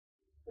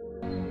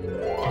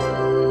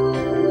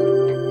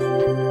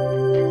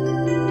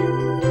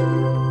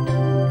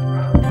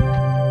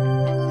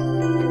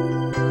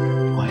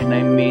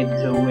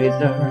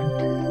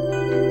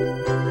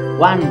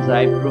Once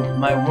I proved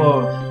my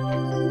worth,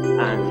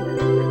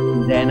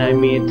 and then I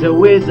meet the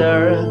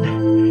wizard.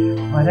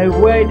 What I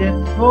waited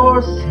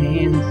for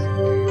since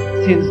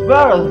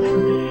birth,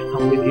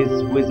 and with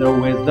his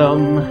wizard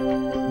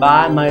wisdom,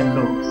 by my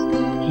looks,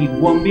 he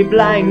won't be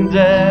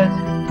blinded.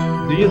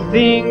 Do you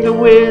think the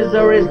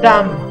wizard is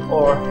dumb,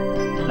 or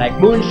like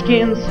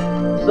Munchkins,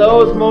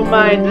 so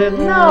small-minded?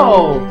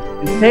 No!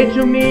 You say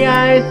to me,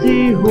 I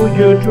see who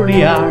you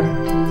truly are,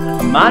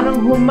 a man on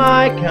whom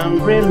I can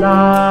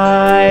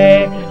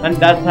rely, and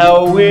that's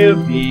how we'll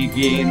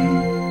begin,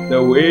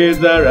 the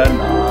wizard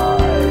and I.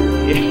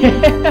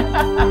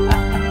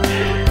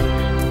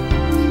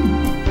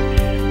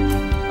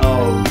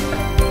 Oh,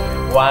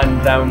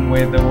 once I'm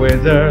with the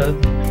wizard,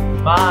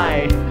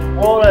 my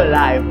whole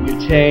life will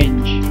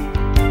change.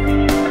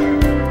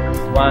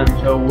 Once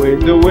you're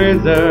with the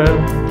wizard,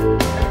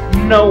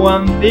 no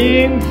one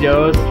thinks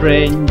you're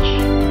strange.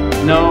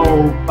 No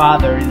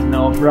father is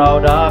no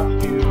proud of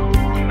you,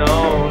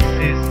 no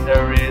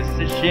sister is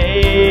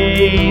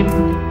ashamed,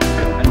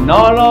 and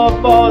all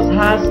of us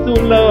has to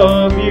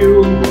love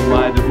you.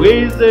 While the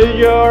wizard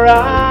you're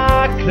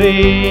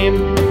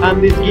acclaimed,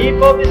 and this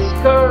gift of this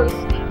curse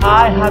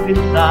I have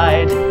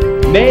inside,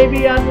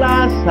 maybe at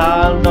last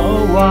I'll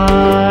know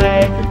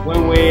why,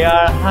 when we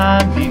are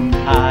hand in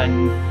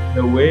hand,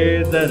 the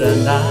wizard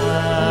and I.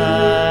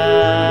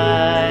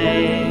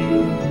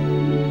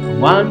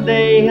 One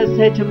day he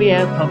said to me,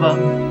 Elphaba,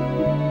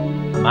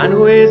 a man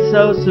who is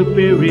so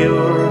superior,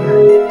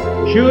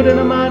 shouldn't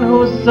a man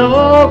who's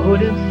so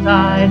good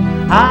inside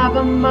have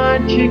a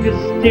magic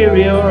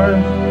exterior?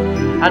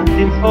 And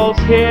since falls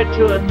here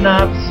to an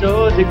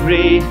absurd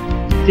degree,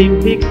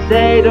 seem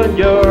fixate on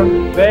your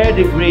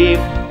pedigree,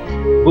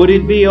 would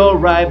it be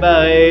alright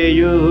by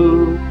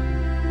you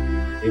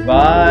if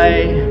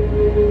I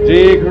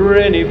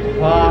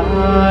dignify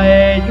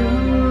you?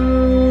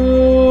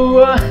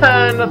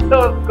 And of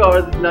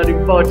course it's not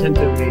important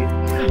to me.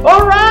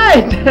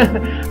 Alright!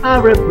 I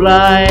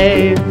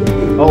reply,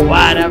 oh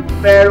what a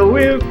fair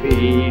will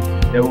be,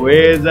 the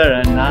wizard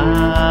and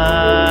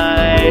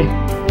I.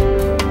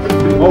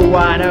 Oh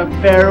what a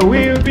fair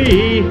will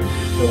be,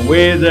 the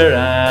wizard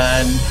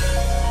and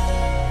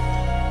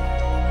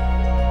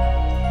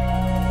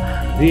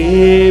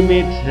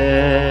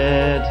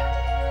unlimited.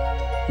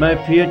 My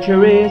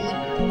future is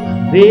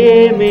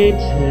unlimited.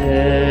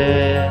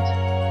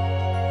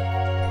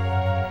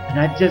 And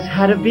I just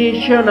had a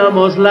vision,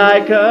 almost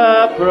like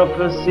a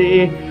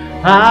prophecy.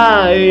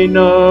 I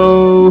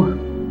know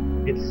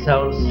it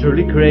sounds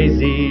truly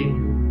crazy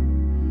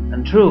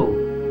and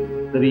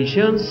true, the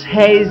vision's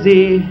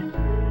hazy,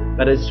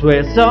 but I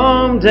swear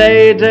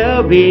someday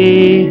there'll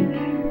be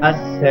a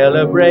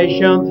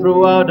celebration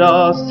throughout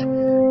us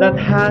that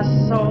has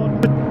so